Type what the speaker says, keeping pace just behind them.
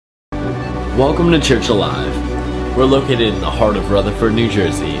Welcome to Church Alive. We're located in the heart of Rutherford, New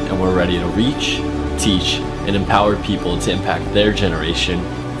Jersey, and we're ready to reach, teach, and empower people to impact their generation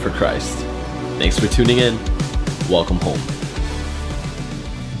for Christ. Thanks for tuning in. Welcome home.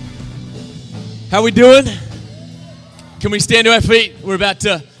 How we doing? Can we stand to our feet? We're about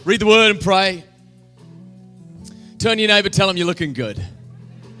to read the word and pray. Turn to your neighbor, tell them you're looking good.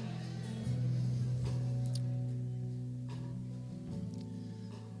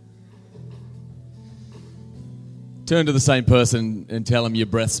 Turn to the same person and tell them your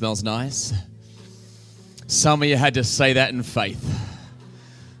breath smells nice. Some of you had to say that in faith.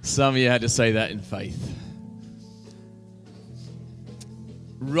 Some of you had to say that in faith.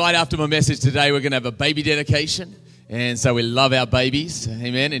 Right after my message today, we're going to have a baby dedication. And so we love our babies.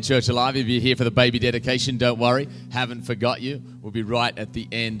 Amen. In Church Alive, if you're here for the baby dedication, don't worry. Haven't forgot you. We'll be right at the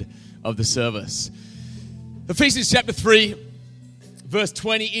end of the service. Ephesians chapter 3, verse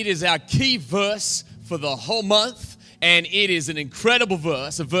 20. It is our key verse for the whole month. And it is an incredible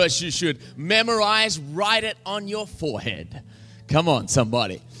verse, a verse you should memorize, write it on your forehead. Come on,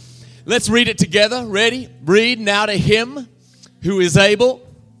 somebody. Let's read it together. Ready? Read now to him who is able.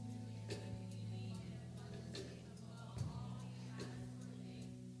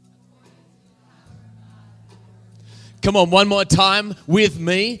 Come on, one more time with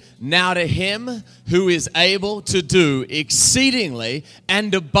me. Now to him who is able to do exceedingly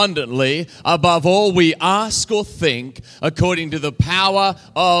and abundantly above all we ask or think, according to the power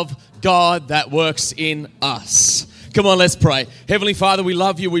of God that works in us. Come on, let's pray. Heavenly Father, we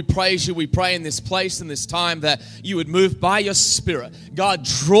love you, we praise you, we pray in this place, in this time that you would move by your Spirit. God,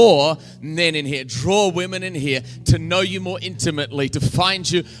 draw men in here, draw women in here to know you more intimately, to find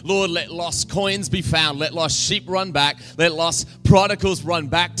you. Lord, let lost coins be found, let lost sheep run back, let lost prodigals run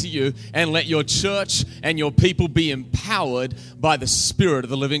back to you, and let your church and your people be empowered by the Spirit of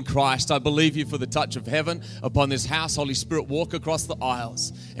the living Christ. I believe you for the touch of heaven upon this house. Holy Spirit, walk across the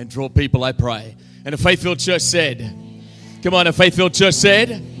aisles and draw people, I pray. And a faith-filled church said, come on, a faith-filled church said,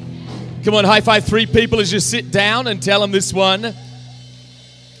 come on, high five 3 people as you sit down and tell them this one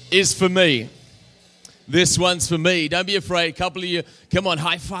is for me. This one's for me. Don't be afraid. A couple of you, come on,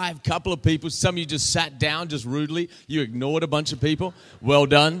 high five, couple of people. Some of you just sat down just rudely. You ignored a bunch of people. Well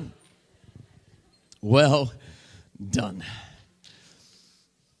done. Well done.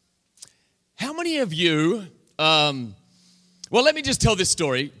 How many of you... Well, let me just tell this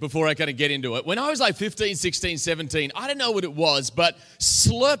story before I kind of get into it. When I was like 15, 16, 17, I don't know what it was, but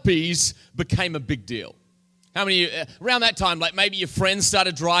Slurpees became a big deal. How many of you, around that time, like maybe your friends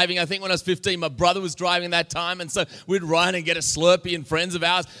started driving. I think when I was 15, my brother was driving that time, and so we'd run and get a Slurpee, and friends of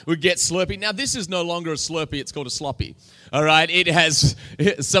ours would get Slurpee. Now, this is no longer a Slurpee, it's called a Sloppy. All right,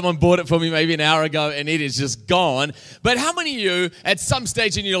 someone bought it for me maybe an hour ago, and it is just gone. But how many of you, at some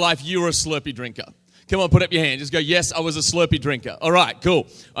stage in your life, you were a Slurpee drinker? Come on, put up your hand. Just go, yes, I was a Slurpee drinker. All right, cool.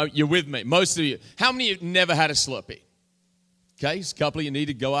 You're with me. Most of you. How many of you never had a Slurpee? Okay, a couple of you need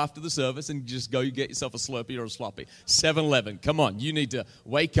to go after the service and just go get yourself a Slurpee or a Sloppy. 7-Eleven, come on. You need to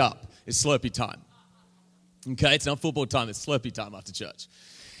wake up. It's Slurpee time. Okay, it's not football time. It's Slurpee time after church.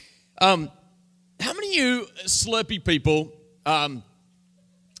 How many of you Slurpee people,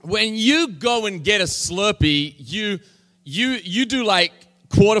 when you go and get a Slurpee, you do like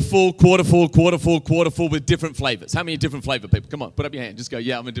quarter full with different flavors. How many different flavor people? Come on, put up your hand. Just go,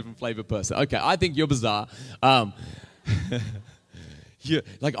 yeah, I'm a different flavor person. Okay, I think you're bizarre. I'm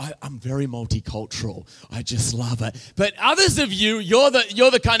very multicultural. I just love it. But others of you, you're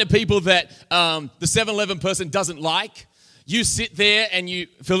the kind of people that the 7-Eleven person doesn't like. You sit there and you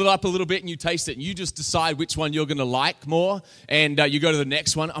fill it up a little bit and you taste it and you just decide which one you're going to like more, and you go to the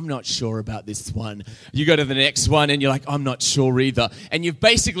next one. I'm not sure about this one. You go to the next one and you're like, I'm not sure either. And you've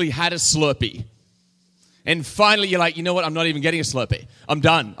basically had a Slurpee. And finally you're like, you know what? I'm not even getting a Slurpee. I'm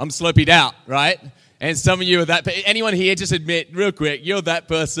done. I'm Slurpeed out, right? And some of you are that. Anyone here, just admit real quick, you're that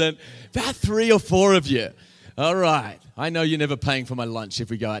person. About 3 or 4 of you. All right. I know you're never paying for my lunch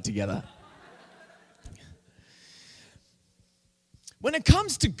if we go out together. When it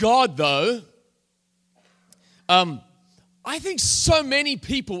comes to God, though, I think so many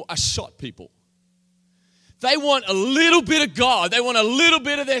people are shot people. They want a little bit of God. They want a little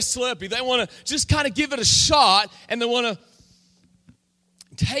bit of their Slurpee. They want to just kind of give it a shot, and they want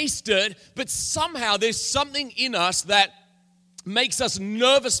to taste it. But somehow there's something in us that makes us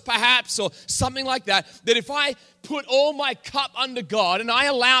nervous perhaps, or something like that, that if I put all my cup under God and I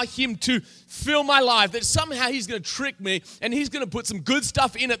allow him to fill my life, that somehow he's going to trick me and he's going to put some good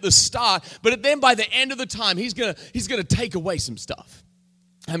stuff in at the start, but then by the end of the time he's going to take away some stuff.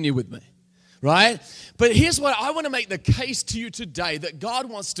 How many are with me? right? But here's what I want to make the case to you today, that God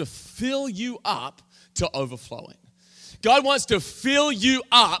wants to fill you up to overflowing. God wants to fill you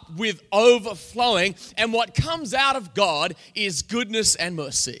up with overflowing, and what comes out of God is goodness and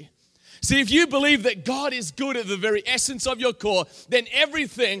mercy. See, if you believe that God is good at the very essence of your core, then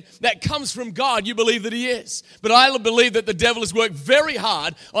everything that comes from God, you believe that He is. But I believe that the devil has worked very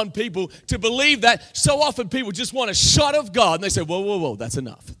hard on people to believe that. So often people just want a shot of God, and they say, whoa, that's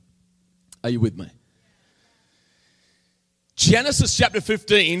enough. Are you with me? Genesis chapter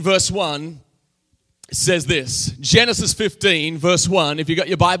 15, verse 1 says this. Genesis 15, verse 1. If you got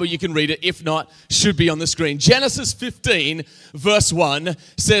your Bible, you can read it. If not, should be on the screen. Genesis 15, verse 1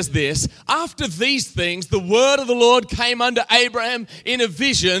 says this. After these things, the word of the Lord came unto Abraham in a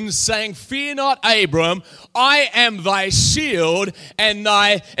vision, saying, Fear not, Abram, I am thy shield and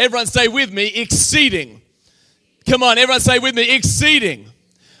thy, everyone say with me, exceeding. Come on, everyone say with me, exceeding.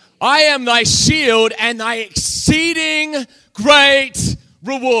 I am thy shield and thy exceeding great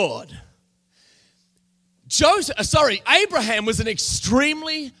reward. Abraham was an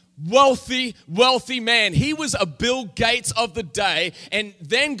extremely wealthy man. He was a Bill Gates of the day. And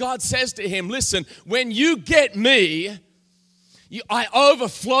then God says to him, listen, when you get me, I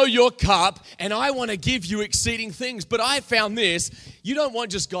overflow your cup and I want to give you exceeding things. But I found this, you don't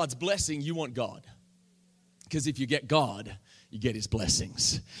want just God's blessing, you want God. Because if you get God, you get His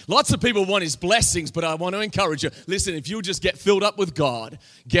blessings. Lots of people want His blessings, but I want to encourage you. Listen, if you'll just get filled up with God,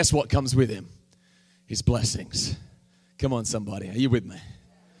 guess what comes with Him? His blessings. Come on, somebody. Are you with me?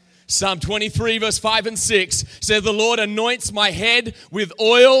 Psalm 23, verse 5 and 6 says, The Lord anoints my head with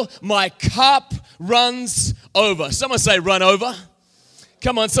oil. My cup runs over. Someone say run over.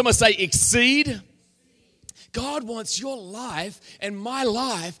 Come on, someone say exceed. God wants your life and my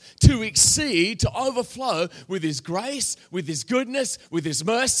life to exceed, to overflow with His grace, with His goodness, with His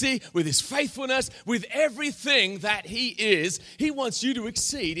mercy, with His faithfulness, with everything that He is. He wants you to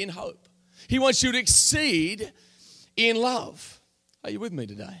exceed in hope. He wants you to exceed in love. Are you with me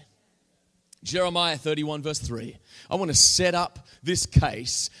today? Jeremiah 31 verse 3. I want to set up this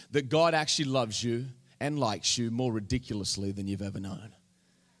case that God actually loves you and likes you more ridiculously than you've ever known.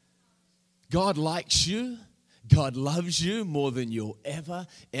 God likes you. God loves you more than you'll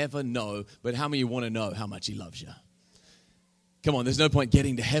ever know. But how many of you want to know how much He loves you? Come on, there's no point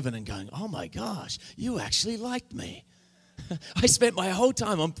getting to heaven and going, oh my gosh, you actually liked me. I spent my whole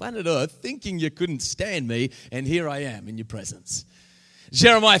time on planet Earth thinking you couldn't stand me, and here I am in your presence.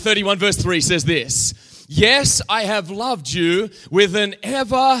 Jeremiah 31 verse 3 says this. Yes, I have loved you with an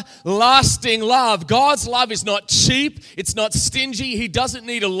everlasting love. God's love is not cheap. It's not stingy. He doesn't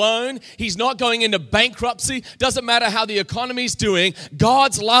need a loan. He's not going into bankruptcy. Doesn't matter how the economy's doing.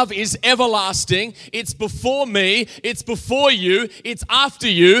 God's love is everlasting. It's before me. It's before you. It's after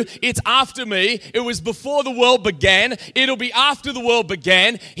you. It's after me. It was before the world began. It'll be after the world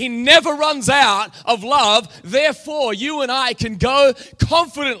began. He never runs out of love. Therefore, you and I can go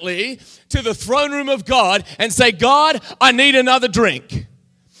confidently to the throne room of God and say, God, I need another drink.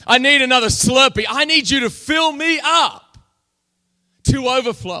 I need another Slurpee. I need you to fill me up to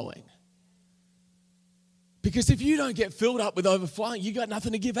overflowing. Because if you don't get filled up with overflowing, you got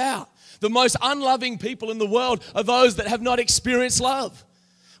nothing to give out. The most unloving people in the world are those that have not experienced love.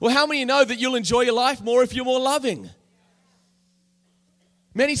 Well, how many know that you'll enjoy your life more if you're more loving?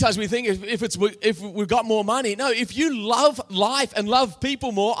 Many times we think if we've got more money. No, if you love life and love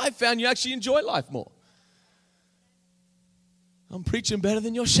people more, I've found you actually enjoy life more. I'm preaching better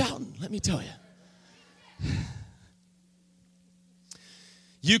than you're shouting, let me tell you.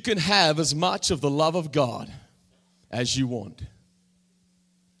 You can have as much of the love of God as you want.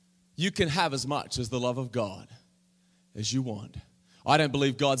 You can have as much as the love of God as you want. I don't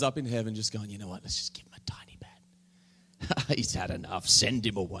believe God's up in heaven just going, you know what, let's just give him a tiny bit. He's had enough. Send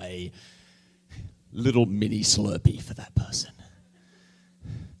him away. Little mini Slurpee for that person.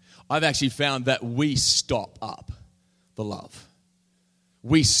 I've actually found that we stop up the love.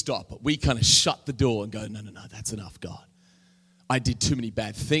 We stop it. We kind of shut the door and go, no, that's enough, God. I did too many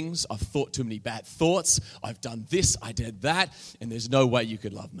bad things. I've thought too many bad thoughts. I've done this, I did that, and there's no way you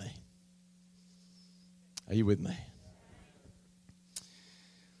could love me. Are you with me?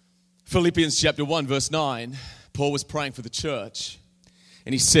 Philippians chapter 1, verse 9. Paul was praying for the church,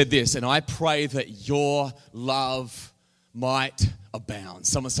 and he said this, and I pray that your love might abound.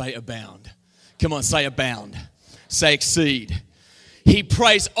 Someone say abound. Come on, say abound. Say exceed. he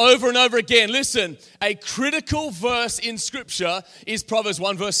prays over and over again. Listen, a critical verse in Scripture is Proverbs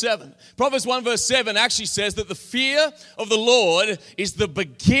 1 verse 7. Proverbs 1 verse 7 actually says that the fear of the Lord is the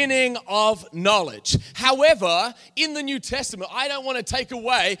beginning of knowledge. However, in the New Testament, I don't want to take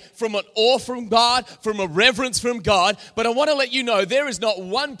away from an awe from God, from a reverence from God, but I want to let you know there is not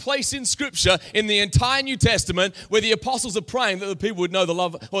one place in Scripture in the entire New Testament where the apostles are praying that the people would know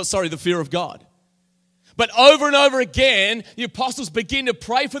the fear of God. But over and over again, the apostles begin to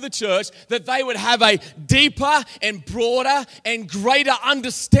pray for the church that they would have a deeper and broader and greater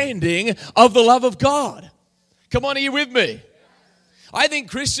understanding of the love of God. Come on, are you with me? I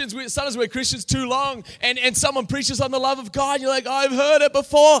think sometimes we're Christians too long and someone preaches on the love of God. You're like, I've heard it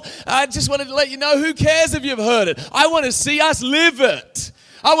before. I just wanted to let you know, who cares if you've heard it? I want to see us live it.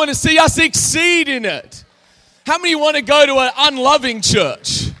 I want to see us exceed in it. How many want to go to an unloving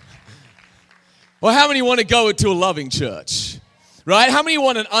church? Or how many want to go to a loving church? Right? How many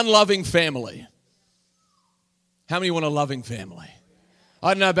want an unloving family? How many want a loving family?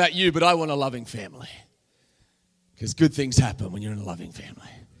 I don't know about you, but I want a loving family. Because good things happen when you're in a loving family.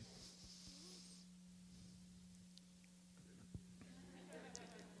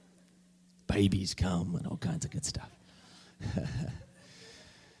 Babies come and all kinds of good stuff.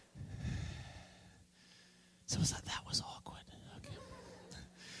 So it's like, that was awkward. Okay.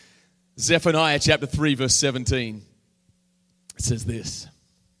 Zephaniah chapter 3 verse 17. It says this.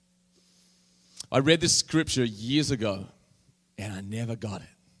 I read this scripture years ago and I never got it.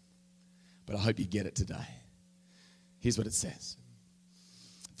 But I hope you get it today. Here's what it says.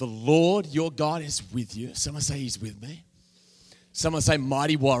 The Lord your God is with you. Someone say he's with me. Someone say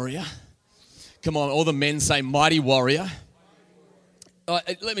mighty warrior. Come on, all the men say mighty warrior.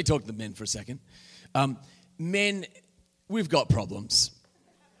 Let me talk to the men for a second. Men, we've got problems.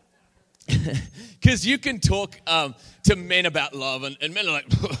 Because you can talk to men about love, and men are like,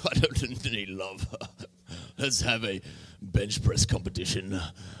 I don't need love. Let's have a bench press competition.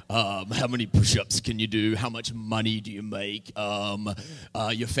 How many push-ups can you do? How much money do you make?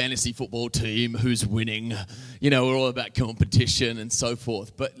 Your fantasy football team, who's winning? You know, we're all about competition and so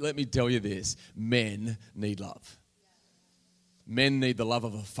forth. But let me tell you this, men need love. Men need the love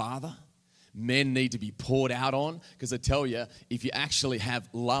of a father. Men need to be poured out on, because I tell you, if you actually have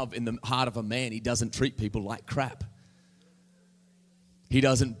love in the heart of a man, he doesn't treat people like crap. He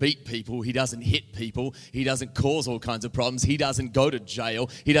doesn't beat people. He doesn't hit people. He doesn't cause all kinds of problems. He doesn't go to jail.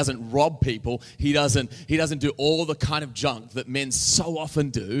 He doesn't rob people. He doesn't do all the kind of junk that men so often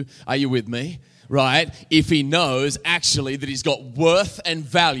do. Are you with me? Right? If he knows actually that he's got worth and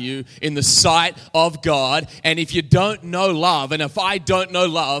value in the sight of God. And if you don't know love, and if I don't know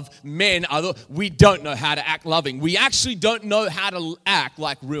love, we don't know how to act loving. We actually don't know how to act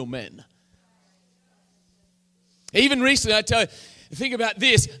like real men. Even recently, I tell you, think about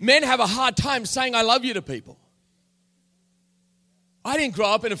this. Men have a hard time saying I love you to people. I didn't grow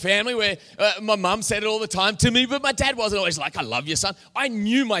up in a family where my mum said it all the time to me, but my dad wasn't always like, I love you, son. I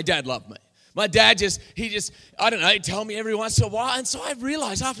knew my dad loved me. My dad I don't know, he'd tell me every once in a while. And so I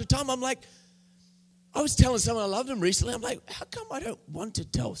realized after time, I'm like, I was telling someone I loved them recently. I'm like, how come I don't want to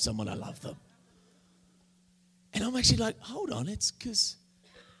tell someone I love them? And I'm actually like, hold on, it's because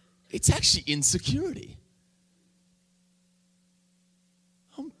it's actually insecurity.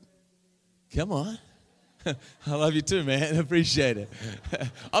 Come on. I love you too, man. I appreciate it.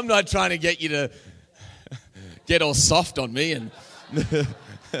 I'm not trying to get you to get all soft on me and...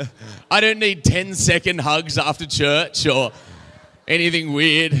 I don't need 10-second hugs after church or anything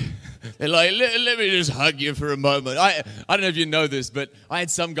weird. They're like, let me just hug you for a moment. I don't know if you know this, but I had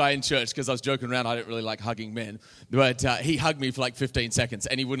some guy in church, because I was joking around, I don't really like hugging men, but he hugged me for like 15 seconds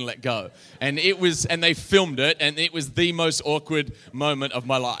and he wouldn't let go. And they filmed it, and it was the most awkward moment of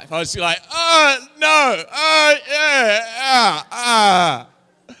my life. I was like, oh, no, oh, yeah,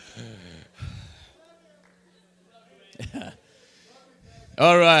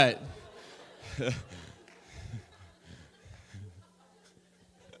 All right.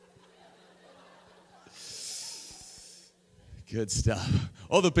 Good stuff.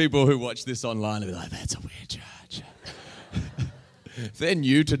 All the people who watch this online will be like, that's a weird church. If they're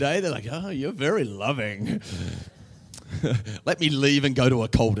new today, they're like, oh, you're very loving. Let me leave and go to a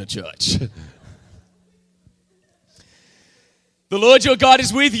colder church. The Lord your God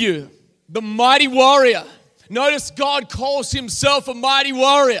is with you, the mighty warrior. Notice God calls himself a mighty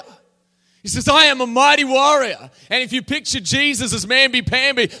warrior. He says, I am a mighty warrior. And if you picture Jesus as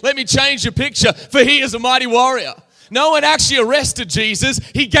mamby-pamby, let me change your picture, for he is a mighty warrior. No one actually arrested Jesus.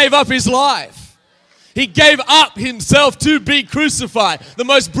 He gave up his life. He gave up himself to be crucified. The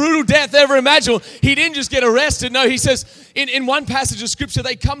most brutal death ever imaginable. He didn't just get arrested. No, he says, in one passage of scripture,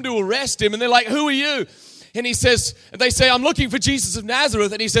 they come to arrest him and they're like, who are you? And he says, they say, I'm looking for Jesus of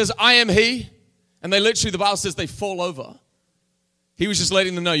Nazareth. And he says, I am he. And they literally, the Bible says, they fall over. He was just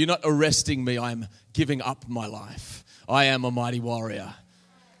letting them know, you're not arresting me. I'm giving up my life. I am a mighty warrior.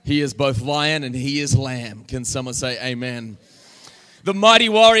 He is both lion and he is lamb. Can someone say amen? The mighty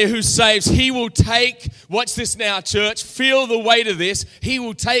warrior who saves, he will take, watch this now, church, feel the weight of this. He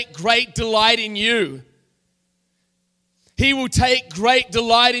will take great delight in you. He will take great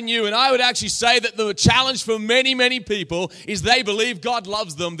delight in you. And I would actually say that the challenge for many, many people is they believe God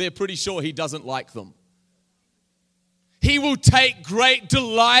loves them. They're pretty sure he doesn't like them. He will take great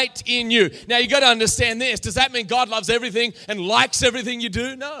delight in you. Now, you got to understand this. Does that mean God loves everything and likes everything you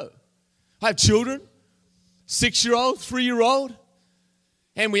do? No. I have children, 6-year-old, 3-year-old.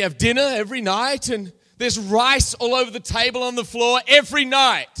 And we have dinner every night, and there's rice all over the table on the floor every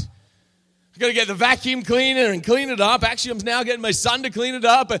night. I've got to get the vacuum cleaner and clean it up. Actually, I'm now getting my son to clean it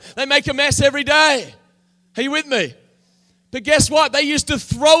up, and they make a mess every day. Are you with me? But guess what? They used to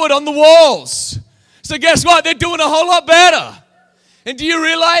throw it on the walls. So guess what? They're doing a whole lot better. And do you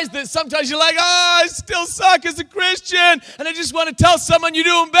realize that sometimes you're like, I still suck as a Christian, and I just want to tell someone you're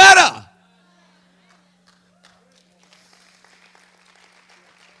doing better.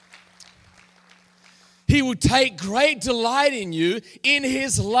 He will take great delight in you, in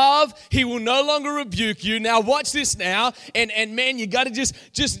his love. He will no longer rebuke you. Now watch this now. And man, you got to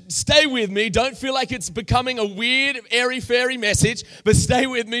just stay with me. Don't feel like it's becoming a weird, airy-fairy message, but stay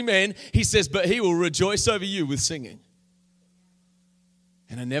with me, man. He says, but he will rejoice over you with singing.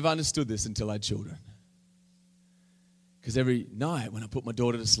 And I never understood this until I had children. Because every night when I put my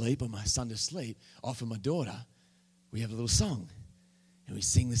daughter to sleep or my son to sleep, often my daughter, we have a little song. And we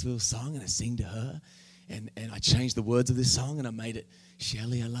sing this little song and I sing to her. And I changed the words of this song and I made it,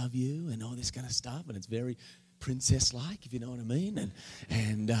 Shelley, I love you, and all this kind of stuff. And it's very princess-like, if you know what I mean.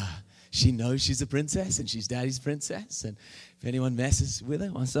 And she knows she's a princess and she's daddy's princess. And if anyone messes with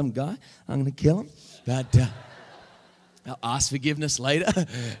her or some guy, I'm going to kill him. But I'll ask forgiveness later.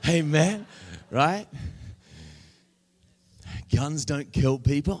 Amen. Right? Guns don't kill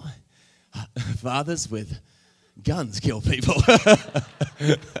people. Fathers with guns kill people.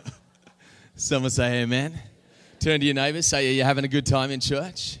 Someone say amen. Turn to your neighbor, say, are you having a good time in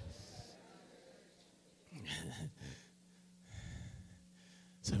church?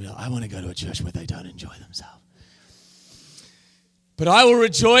 So I want to go to a church where they don't enjoy themselves. But I will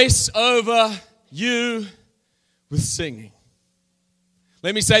rejoice over you with singing.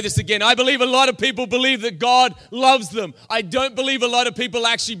 Let me say this again. I believe a lot of people believe that God loves them. I don't believe a lot of people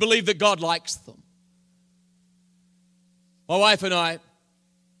actually believe that God likes them. My wife and I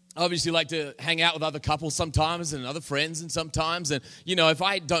obviously like to hang out with other couples sometimes and other friends and sometimes. And, you know, if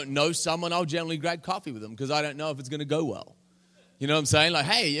I don't know someone, I'll generally grab coffee with them because I don't know if it's going to go well. You know what I'm saying? Like,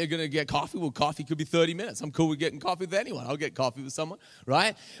 hey, you're going to get coffee? Well, coffee could be 30 minutes. I'm cool with getting coffee with anyone. I'll get coffee with someone,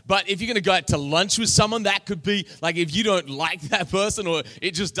 right? But if you're going to go out to lunch with someone, that could be, like, if you don't like that person or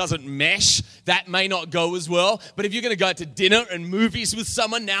it just doesn't mesh, that may not go as well. But if you're going to go out to dinner and movies with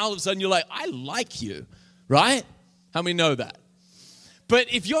someone, now all of a sudden you're like, I like you, right? How many know that?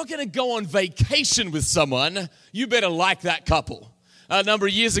 But if you're going to go on vacation with someone, you better like that couple. A number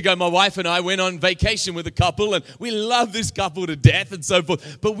of years ago, my wife and I went on vacation with a couple, and we love this couple to death and so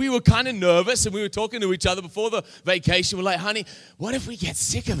forth. But we were kind of nervous, and we were talking to each other before the vacation. We're like, honey, what if we get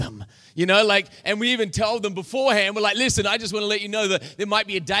sick of them? You know, like, and we even told them beforehand, we're like, listen, I just want to let you know that there might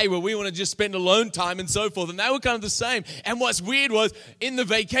be a day where we want to just spend alone time and so forth. And they were kind of the same. And what's weird was, in the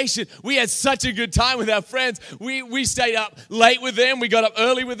vacation, we had such a good time with our friends. We stayed up late with them, we got up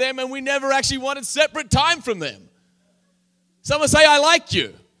early with them, and we never actually wanted separate time from them. Someone say, I like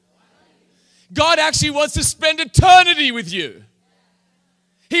you. God actually wants to spend eternity with you.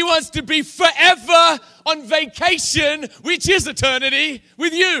 He wants to be forever on vacation, which is eternity,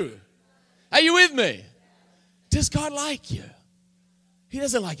 with you. Are you with me? Does God like you? He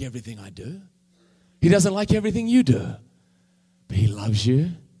doesn't like everything I do. He doesn't like everything you do. But he loves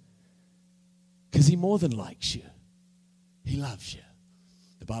you because he more than likes you. He loves you.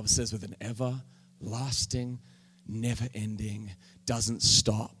 The Bible says with an everlasting, never-ending, doesn't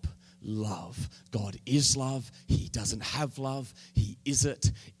stop love. God is love. He doesn't have love. He is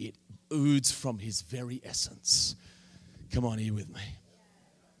it. It oozes from his very essence. Come on, are you with me?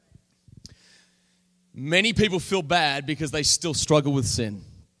 Many people feel bad because they still struggle with sin.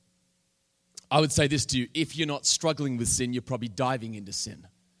 I would say this to you. If you're not struggling with sin, you're probably diving into sin.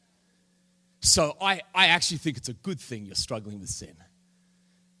 So I actually think it's a good thing you're struggling with sin.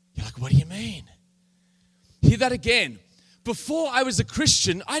 You're like, what do you mean? Hear that again. Before I was a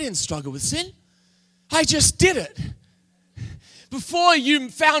Christian, I didn't struggle with sin. I just did it. Before you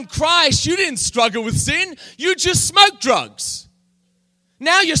found Christ, you didn't struggle with sin. You just smoked drugs.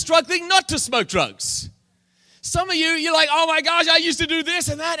 Now you're struggling not to smoke drugs. Some of you, you're like, oh my gosh, I used to do this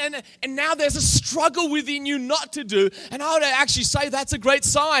and that, and now there's a struggle within you not to do. And I would actually say that's a great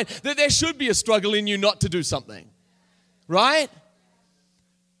sign that there should be a struggle in you not to do something. Right?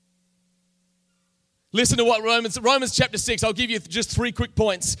 Listen to what Romans chapter 6, I'll give you just 3 quick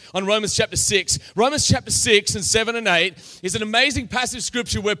points on Romans chapter 6. Romans chapter 6 and 7 and 8 is an amazing passage of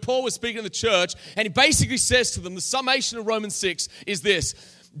scripture where Paul was speaking to the church, and he basically says to them, the summation of Romans 6 is this: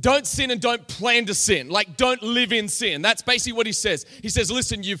 don't sin and don't plan to sin. Like, don't live in sin. That's basically what he says. He says,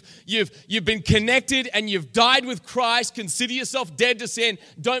 listen, you've been connected and you've died with Christ. Consider yourself dead to sin.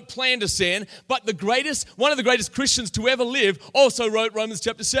 Don't plan to sin. But one of the greatest Christians to ever live also wrote Romans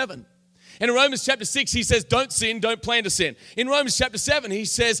chapter 7. And in Romans chapter 6, he says, don't sin, don't plan to sin. In Romans chapter 7, he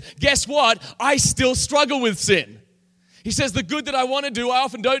says, guess what? I still struggle with sin. He says, the good that I want to do, I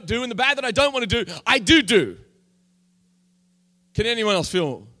often don't do, and the bad that I don't want to do, I do. Can anyone else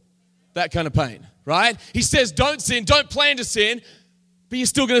feel that kind of pain, right? He says, don't sin, don't plan to sin, but you're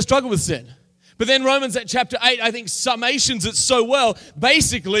still going to struggle with sin. But then Romans at chapter 8, I think, summations it so well.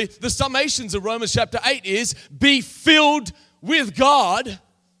 Basically, the summations of Romans chapter 8 is, be filled with God,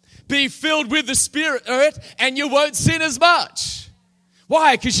 be filled with the Spirit, and you won't sin as much.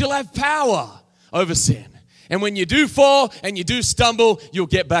 Why? Because you'll have power over sin. And when you do fall and you do stumble, you'll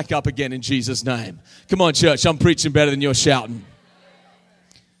get back up again in Jesus' name. Come on, church, I'm preaching better than you're shouting.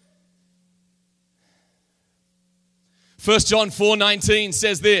 1 John 4:19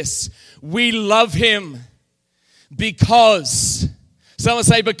 says this: we love him because. Someone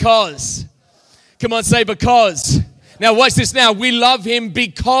say because. Come on, say because. Now watch this now. We love him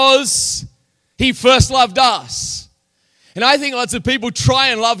because he first loved us. And I think lots of people try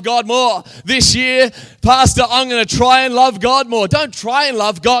and love God more. This year, Pastor, I'm going to try and love God more. Don't try and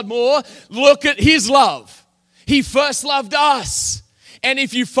love God more. Look at his love. He first loved us. And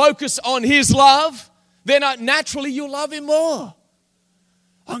if you focus on his love, then naturally you'll love him more.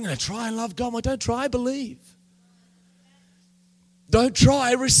 I'm going to try and love God more. Don't try, believe. Don't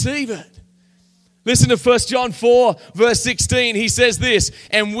try, receive it. Listen to 1 John 4, verse 16. He says this,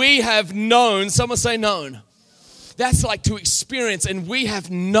 and we have known, someone say known. That's like to experience, and we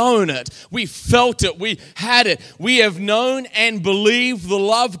have known it. We felt it. We had it. We have known and believed the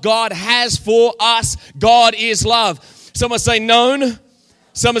love God has for us. God is love. Someone say known.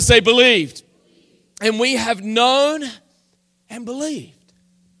 Someone say believed. And we have known and believed.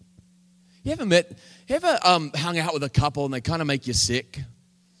 You ever hung out with a couple and they kind of make you sick?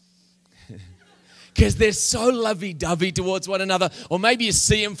 Because they're so lovey-dovey towards one another. Or maybe you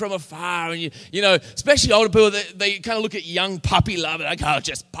see them from afar and you know, especially older people, they kind of look at young puppy love and like, oh,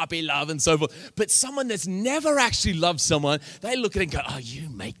 just puppy love and so forth. But someone that's never actually loved someone, they look at it and go, oh, you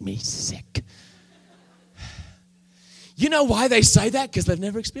make me sick. You know why they say that? Because they've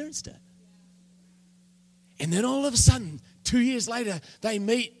never experienced it. And then all of a sudden, 2 years later, they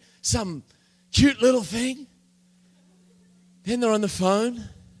meet some cute little thing. Then they're on the phone.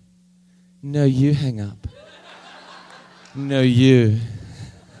 No, you hang up. No, you.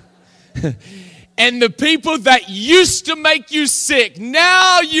 And the people that used to make you sick,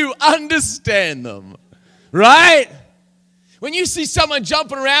 now you understand them. Right? When you see someone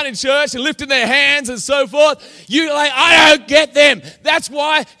jumping around in church and lifting their hands and so forth, you're like, I don't get them. That's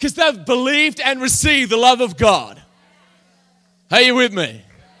why, because they've believed and received the love of God. Are you with me?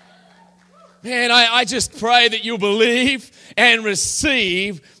 Man, I just pray that you'll believe and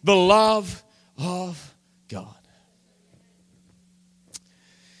receive the love of God.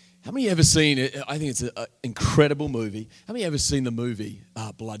 How many of you ever seen it? I think it's an incredible movie. How many of you ever seen the movie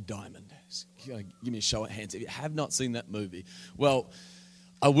Blood Diamond? Give me a show of hands if you have not seen that movie. Well,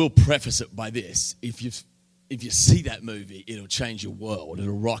 I will preface it by this. If you see that movie, it'll change your world.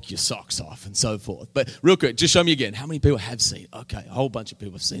 It'll rock your socks off and so forth. But real quick, just show me again. How many people have seen it? Okay, a whole bunch of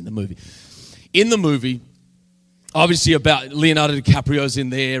people have seen the movie. In the movie, obviously about Leonardo DiCaprio's in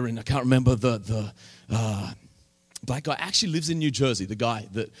there, and I can't remember the black guy. Actually lives in New Jersey, the guy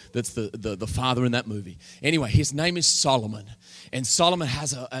that's the father in that movie. Anyway, his name is Solomon. And Solomon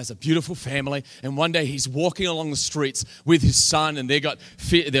has a beautiful family. And one day he's walking along the streets with his son, and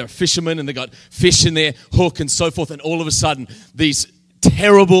they're fishermen, and they got fish in their hook and so forth. And all of a sudden, these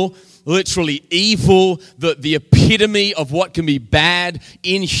terrible literally evil, the epitome of what can be bad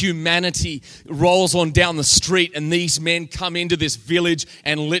in humanity rolls on down the street, and these men come into this village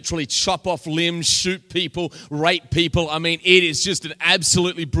and literally chop off limbs, shoot people, rape people. I mean, it is just an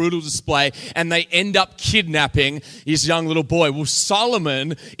absolutely brutal display, and they end up kidnapping his young little boy. Well,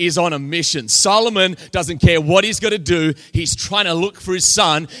 Solomon is on a mission. Solomon doesn't care what he's got to do. He's trying to look for his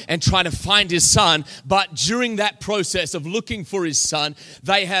son and trying to find his son, but during that process of looking for his son,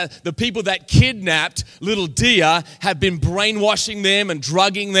 the people that kidnapped little Dia have been brainwashing them and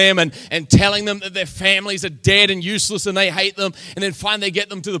drugging them and telling them that their families are dead and useless and they hate them. And then finally they get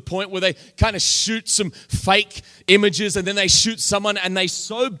them to the point where they kind of shoot some fake images, and then they shoot someone, and they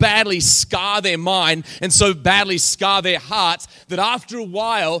so badly scar their mind and so badly scar their hearts that after a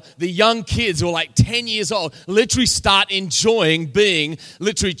while, the young kids who are like 10 years old literally start enjoying being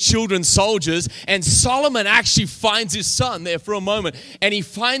literally children soldiers. And Solomon actually finds his son there for a moment, and he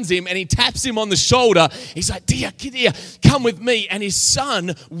finds him and he taps him on the shoulder. He's like, Dia, come with me. And his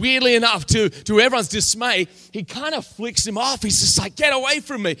son, weirdly enough, to everyone's dismay, he kind of flicks him off. He's just like, get away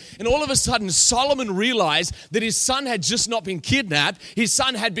from me. And all of a sudden, Solomon realized that his son had just not been kidnapped, his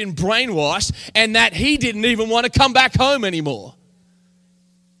son had been brainwashed, and that he didn't even want to come back home anymore.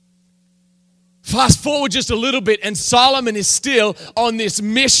 Fast forward just a little bit, and Solomon is still on this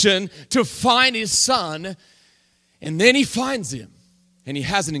mission to find his son, and then he finds him, and he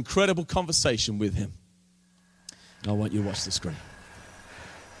has an incredible conversation with him. I want you to watch the screen.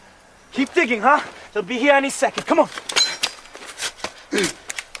 Keep digging, huh? They'll be here any second. Come on.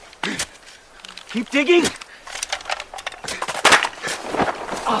 Keep digging.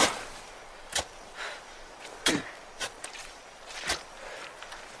 Oh.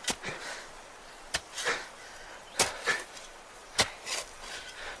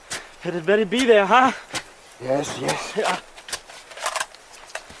 It'd better be there, huh? Yes. Yeah.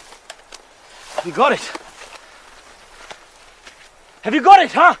 You got it. Have you got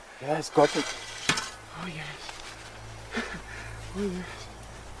it, huh? Yes, got it. Oh, yes. Oh, yes.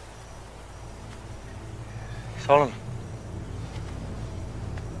 Solomon.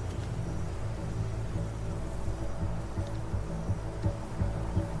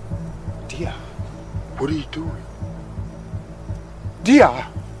 Dia, what are you doing? Dia!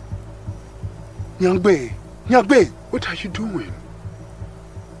 Nyangbe, what are you doing?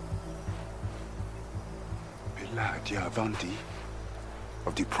 Bella Dia Avanti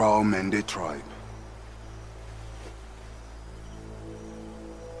of the proud Mende tribe.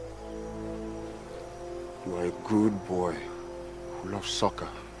 You are a good boy who loves soccer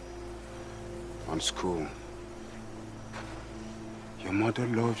and school. Your mother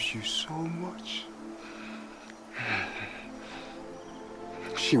loves you so much.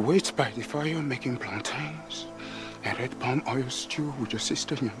 She waits by the fire making plantains and red palm oil stew with your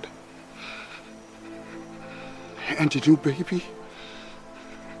sister Nyanda. And the new baby,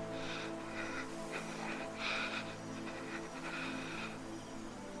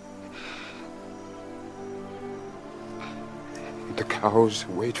 the cows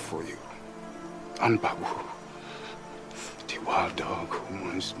wait for you. And Babu, the wild dog who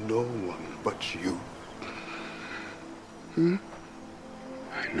wants no one but you.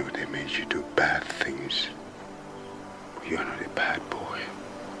 I know they made you do bad things, but you're not a bad boy.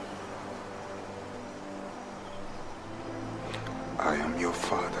 I am your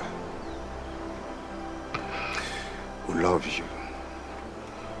father, who loves you.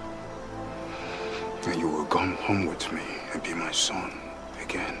 And you will come home with me and be my son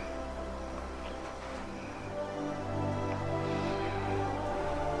again.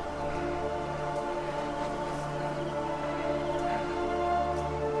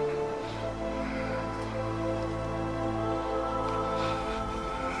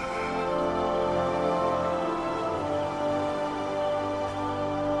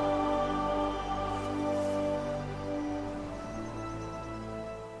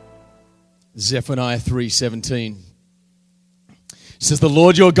 Zephaniah 3:17 says, the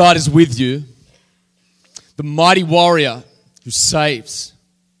Lord your God is with you, the mighty warrior who saves.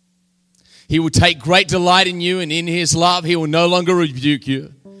 He will take great delight in you, and in his love he will no longer rebuke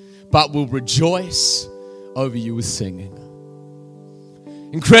you, but will rejoice over you with singing.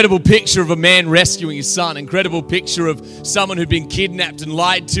 Incredible picture of a man rescuing his son. Incredible picture of someone who'd been kidnapped and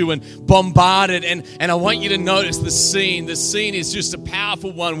lied to and bombarded. And I want you to notice the scene. The scene is just a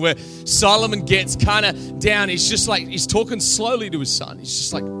powerful one where Solomon gets kind of down. He's just like, he's talking slowly to his son. He's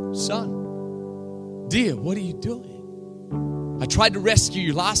just like, son, dear, what are you doing? I tried to rescue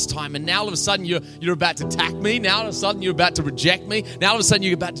you last time, and now all of a sudden you're about to attack me. Now all of a sudden you're about to reject me. Now all of a sudden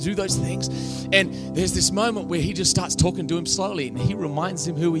you're about to do those things. And there's this moment where he just starts talking to him slowly, and he reminds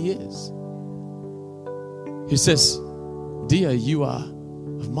him who he is. He says, Dia, you are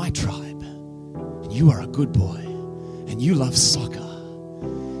of my tribe, and you are a good boy, and you love soccer.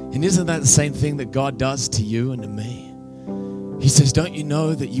 And isn't that the same thing that God does to you and to me? He says, don't you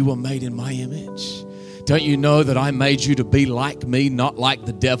know that you were made in my image? Don't you know that I made you to be like me, not like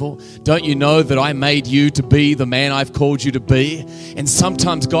the devil? Don't you know that I made you to be the man I've called you to be? And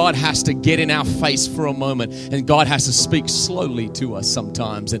sometimes God has to get in our face for a moment, and God has to speak slowly to us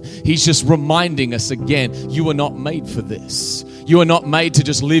sometimes. And he's just reminding us again, you are not made for this. You are not made to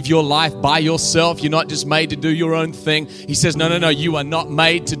just live your life by yourself. You're not just made to do your own thing. He says, no, you are not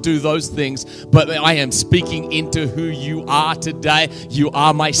made to do those things, but I am speaking into who you are today. You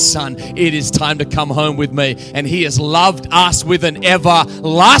are my son. It is time to come home with me. And he has loved us with an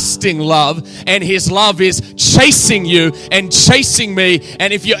everlasting love, and his love is chasing you and chasing me.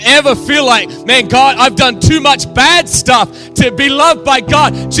 And if you ever feel like, man, God, I've done too much bad stuff to be loved by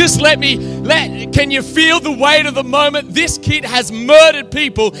God, just can you feel the weight of the moment? This kid has murdered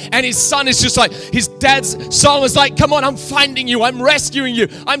people, and his son is just like, his dad's soul is like, come on, I'm finding you, I'm rescuing you,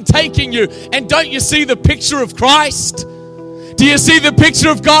 I'm taking you. And don't you see the picture of Christ? Do you see the picture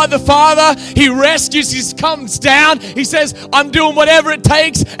of God the Father? He rescues, he comes down, he says, I'm doing whatever it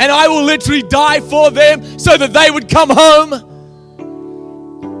takes, and I will literally die for them so that they would come home.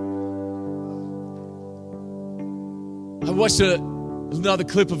 I watched another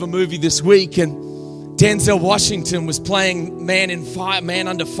clip of a movie this week, and Denzel Washington was playing Man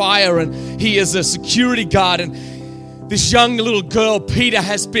Under Fire, and he is a security guard, and this young little girl, Peter,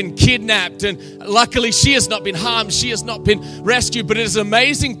 has been kidnapped, and luckily she has not been harmed, she has not been rescued, but it is an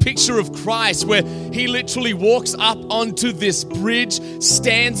amazing picture of Christ where he literally walks up onto this bridge,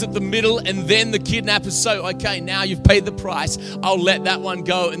 stands at the middle, and then the kidnappers say, okay, now you've paid the price, I'll let that one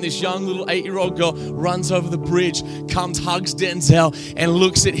go. And this young little 8-year-old girl runs over the bridge, comes, hugs Denzel, and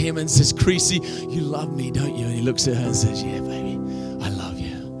looks at him and says, Creasy, you love me, don't you? And he looks at her and says, yeah, baby, I love you.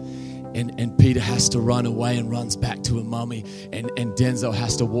 And Peter has to run away and runs back to her mummy, and Denzel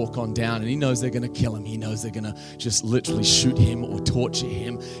has to walk on down, and he knows they're going to kill him. He knows they're going to just literally shoot him or torture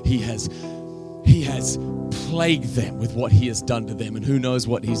him. He has plagued them with what he has done to them, and who knows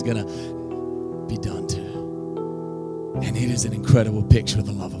what he's going to be done to. And it is an incredible picture of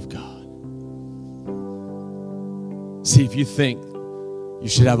the love of God. See, if you think you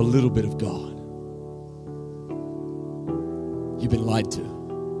should have a little bit of God, you've been lied to.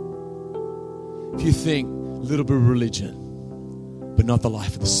 If you think a little bit of religion, but not the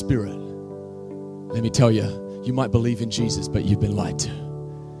life of the Spirit, let me tell you, you might believe in Jesus, but you've been lied to.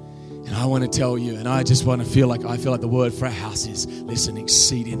 And I want to tell you, and I just want to feel like the word for our house is, listen,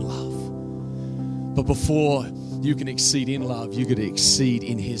 exceed in love. But before you can exceed in love, you got to exceed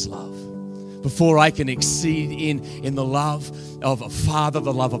in his love. Before I can exceed in the love of a father,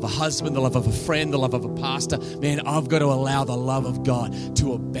 the love of a husband, the love of a friend, the love of a pastor, man, I've got to allow the love of God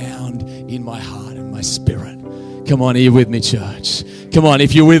to abound in my heart and my spirit. Come on, are you with me, church? Come on,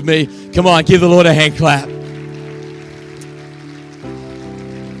 if you're with me, come on, give the Lord a hand clap.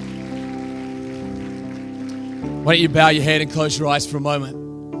 Why don't you bow your head and close your eyes for a moment?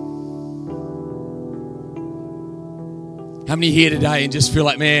 How many here today and just feel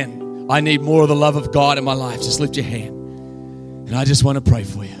like, man, I need more of the love of God in my life? Just lift your hand. And I just want to pray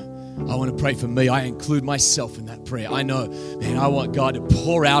for you. I want to pray for me. I include myself in that prayer. I know, man, I want God to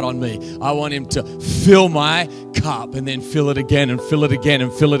pour out on me. I want him to fill my cup and then fill it again and fill it again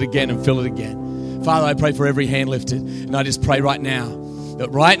and fill it again and fill it again. Father, I pray for every hand lifted. And I just pray right now, that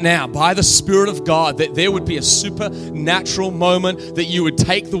right now, by the Spirit of God, that there would be a supernatural moment, that you would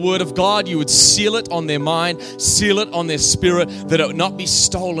take the Word of God, you would seal it on their mind, seal it on their spirit, that it would not be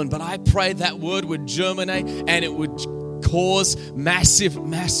stolen. But I pray that Word would germinate and it would cause massive,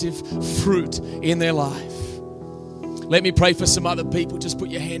 massive fruit in their life. Let me pray for some other people. Just put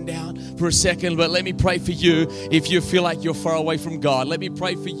your hand down for a second. But let me pray for you if you feel like you're far away from God. Let me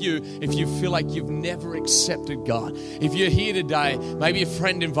pray for you if you feel like you've never accepted God. If you're here today, maybe a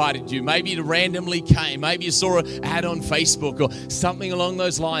friend invited you. Maybe you randomly came. Maybe you saw an ad on Facebook or something along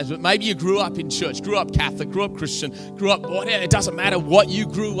those lines. But maybe you grew up in church, grew up Catholic, grew up Christian, grew up whatever. It doesn't matter what you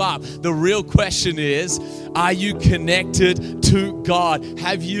grew up. The real question is, are you connected to God?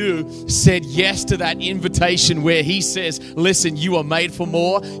 Have you said yes to that invitation where he says, listen, you are made for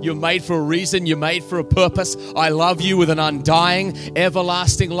more. You're made for a reason. You're made for a purpose. I love you with an undying,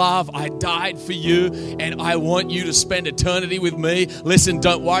 everlasting love. I died for you, and I want you to spend eternity with me. Listen,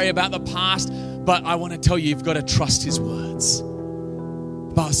 don't worry about the past, but I want to tell you, you've got to trust his words.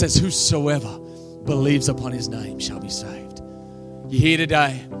 The Bible says, whosoever believes upon his name shall be saved. You're here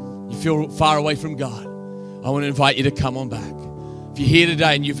today, you feel far away from God, I want to invite you to come on back. If you're here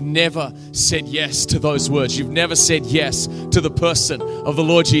today and you've never said yes to those words, you've never said yes to the person of the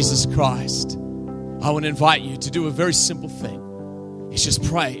Lord Jesus Christ, I want to invite you to do a very simple thing. It's just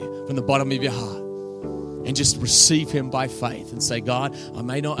pray from the bottom of your heart and just receive him by faith and say, God, I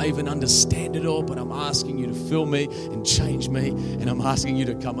may not even understand it all, but I'm asking you to fill me and change me, and I'm asking you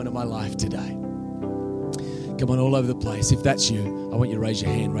to come into my life today. Come on, all over the place. If that's you, I want you to raise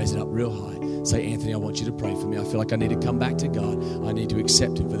your hand, raise it up real high. Say, Anthony, I want you to pray for me. I feel like I need to come back to God. I need to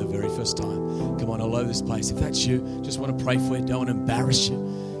accept him for the very first time. Come on, all over this place. If that's you, just want to pray for you. Don't want to embarrass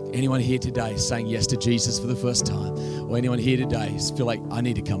you. Anyone here today saying yes to Jesus for the first time? Or anyone here today feel like, I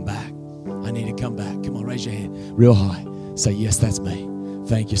need to come back. I need to come back. Come on, raise your hand real high. Say, yes, that's me.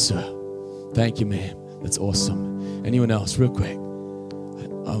 Thank you, sir. Thank you, ma'am. That's awesome. Anyone else, real quick?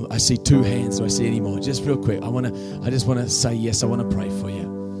 I see 2 hands. Do I see any more? Just real quick. I just want to say yes. I want to pray for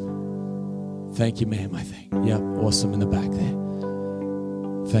you. Thank you, ma'am, I think. Yep, awesome in the back there.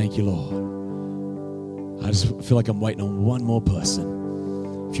 Thank you, Lord. I just feel like I'm waiting on one more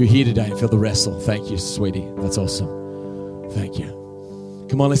person. If you're here today and feel the wrestle, thank you, sweetie. That's awesome. Thank you.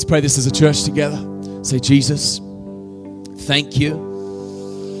 Come on, let's pray this as a church together. Say, Jesus, thank you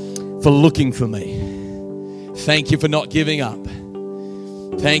for looking for me. Thank you for not giving up.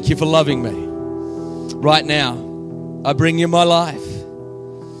 Thank you for loving me. Right now, I bring you my life.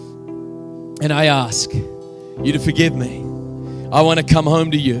 And I ask you to forgive me. I want to come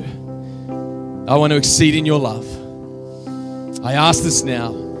home to you. I want to exceed in your love. I ask this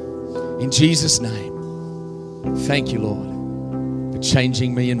now in Jesus' name. Thank you, Lord, for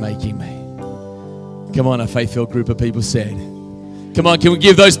changing me and making me. Come on, a faith-filled group of people said. Come on, can we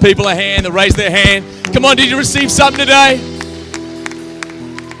give those people a hand that raised their hand? Come on, did you receive something today?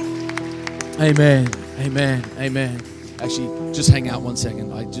 Amen, amen, amen. Actually, just hang out one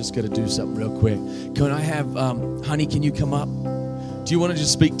second. I just got to do something real quick. Can I have, honey, can you come up? Do you want to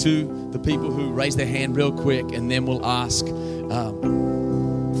just speak to the people who raised their hand real quick, and then we'll ask, can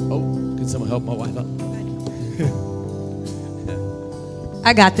someone help my wife up?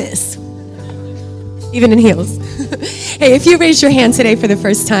 I got this. Even in heels. Hey, if you raised your hand today for the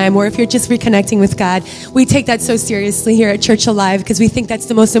first time, or if you're just reconnecting with God, we take that so seriously here at Church Alive because we think that's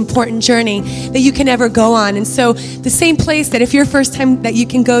the most important journey that you can ever go on. And so the same place that if your first time that you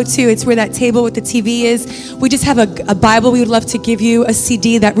can go to, it's where that table with the TV is. We just have a Bible we would love to give you, a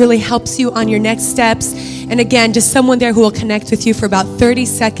CD that really helps you on your next steps. And again, just someone there who will connect with you for about 30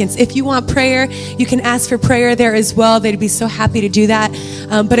 seconds. If you want prayer, you can ask for prayer there as well. They'd be so happy to do that.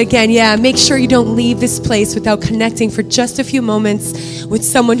 But again, make sure you don't leave this place without connecting for just a few moments with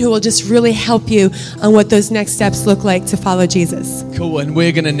someone who will just really help you on what those next steps look like to follow Jesus. Cool, and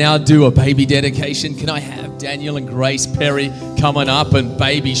we're going to now do a baby dedication. Can I have Daniel and Grace Perry coming up and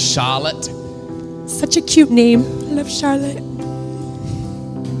baby Charlotte? Such a cute name. I love Charlotte.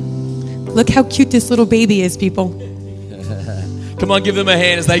 Look how cute this little baby is, people. Come on, give them a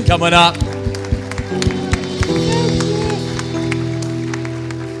hand as they coming up.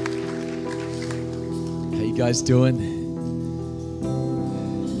 How you guys doing?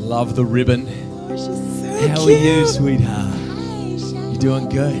 Love the ribbon. Oh, she's so How cute. are you, sweetheart? Hi, Charlotte. You doing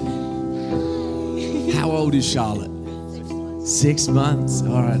good? How old is Charlotte? 6 months.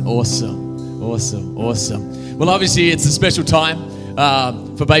 All right, awesome. Well, obviously, it's a special time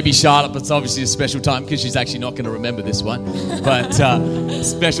for baby Charlotte, but it's obviously a special time because she's actually not going to remember this one. But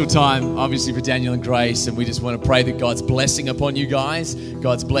special time, obviously, for Daniel and Grace, and we just want to pray that God's blessing upon you guys,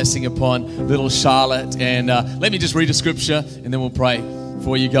 God's blessing upon little Charlotte. And let me just read a scripture, and then we'll pray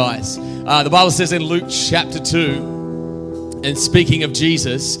for you guys. The Bible says in Luke chapter 2, and speaking of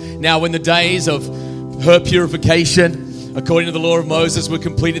Jesus, now when the days of her purification, according to the law of Moses, were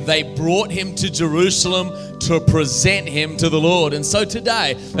completed, they brought him to Jerusalem to present him to the Lord. And so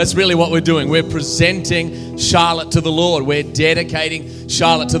today, that's really what we're doing. We're presenting Charlotte to the Lord. We're dedicating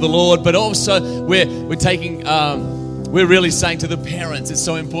Charlotte to the Lord, but also we're taking... we're really saying to the parents, it's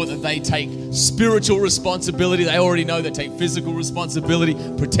so important that they take spiritual responsibility. They already know they take physical responsibility,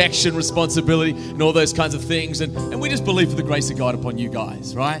 protection responsibility, and all those kinds of things. And we just believe for the grace of God upon you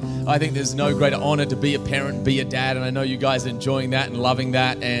guys, right? I think there's no greater honor to be a parent, be a dad, and I know you guys are enjoying that and loving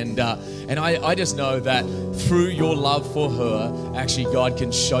that. And I just know that through your love for her, actually God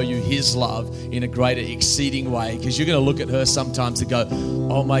can show you his love in a greater, exceeding way, because you're going to look at her sometimes and go,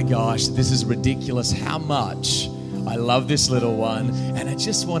 oh my gosh, this is ridiculous how much I love this little one. And I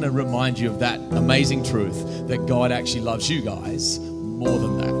just want to remind you of that amazing truth that God actually loves you guys more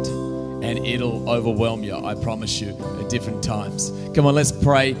than that. And and it'll overwhelm you, I promise you, at different times. Come on, let's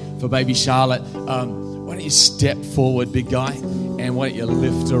pray for baby Charlotte. Why don't you step forward, big guy, and why don't you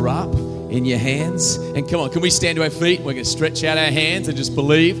lift her up in your hands? And come on, can we stand to our feet? We're going to stretch out our hands and just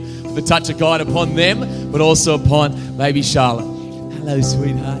believe for the touch of God upon them, but also upon baby Charlotte. Hello,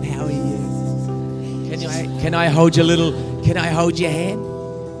 sweetheart. How are you? Can I hold your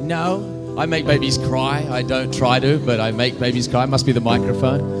hand? No? I make babies cry. I don't try to, but I make babies cry. Must be the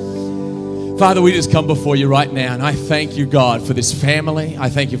microphone. Father, we just come before you right now, and I thank you, God, for this family. I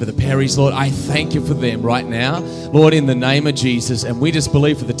thank you for the Perrys, Lord. I thank you for them right now, Lord, in the name of Jesus. And we just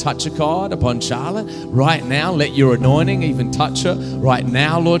believe for the touch of God upon Charlotte right now. Let your anointing even touch her right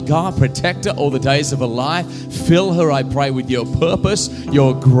now, Lord God. Protect her all the days of her life. Fill her, I pray, with your purpose,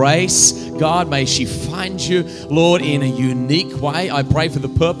 your grace. God, may she find you, Lord, in a unique way. I pray for the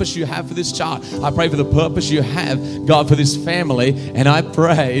purpose you have for this child. I pray for the purpose you have, God, for this family. And I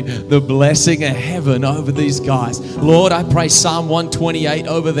pray the blessing of heaven over these guys. Lord, I pray Psalm 128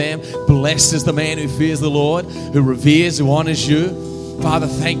 over them. Blessed is the man who fears the Lord, who reveres, who honors you. Father,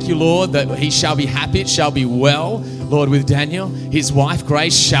 thank you, Lord, that he shall be happy, it shall be well, Lord, with Daniel. His wife,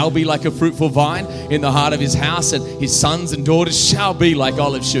 Grace, shall be like a fruitful vine in the heart of his house, and his sons and daughters shall be like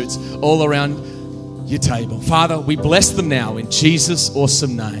olive shoots all around your table. Father, we bless them now in Jesus'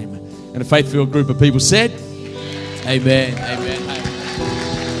 awesome name. And a faith-filled group of people said, amen, amen.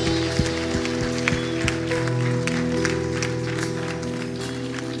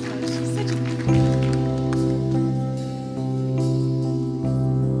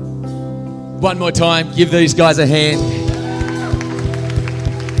 One more time, give these guys a hand.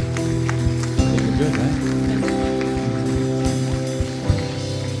 Good, man.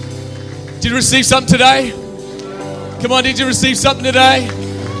 Did you receive something today? Come on, did you receive something today?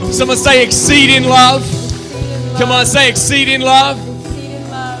 Someone say exceed in love. Come on, say exceed in love.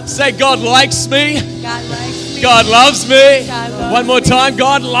 Say God likes me. God loves me. One more time,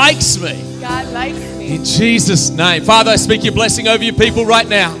 God likes me. In Jesus' name. Father, I speak your blessing over your people right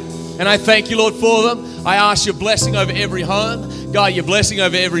now. And I thank you, Lord, for them. I ask your blessing over every home. God, your blessing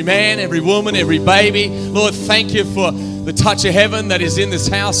over every man, every woman, every baby. Lord, thank you for the touch of heaven that is in this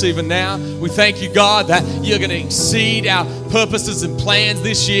house even now. We thank you, God, that you're going to exceed our purposes and plans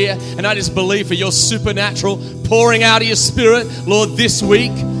this year. And I just believe for your supernatural pouring out of your spirit, Lord, this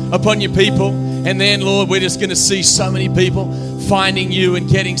week upon your people. And then, Lord, we're just going to see so many people finding you and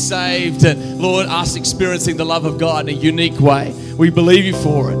getting saved. And, Lord, us experiencing the love of God in a unique way. We believe you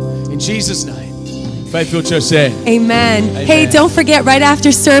for it. In Jesus' name. Faithful Church said. Amen. Amen. Hey, don't forget, right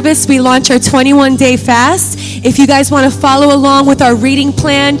after service, we launch our 21-day fast. If you guys want to follow along with our reading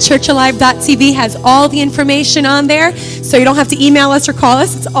plan, churchalive.tv has all the information on there. So you don't have to email us or call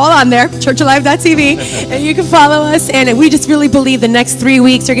us. It's all on there, churchalive.tv. And you can follow us. And we just really believe the next 3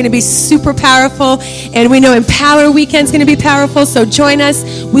 weeks are going to be super powerful. And we know Empower Weekend's going to be powerful. So join us.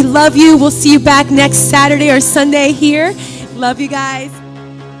 We love you. We'll see you back next Saturday or Sunday here. Love you guys.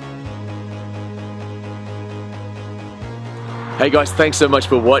 Hey guys, thanks so much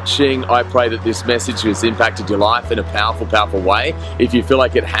for watching. I pray that this message has impacted your life in a powerful, powerful way. If you feel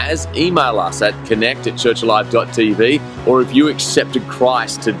like it has, email us at connect@churchalive.tv. Or if you accepted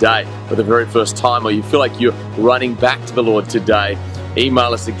Christ today for the very first time, or you feel like you're running back to the Lord today,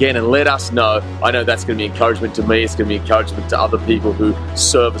 email us again and let us know. I know that's going to be encouragement to me. It's going to be encouragement to other people who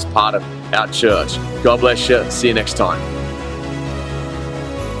serve as part of our church. God bless you. See you next time.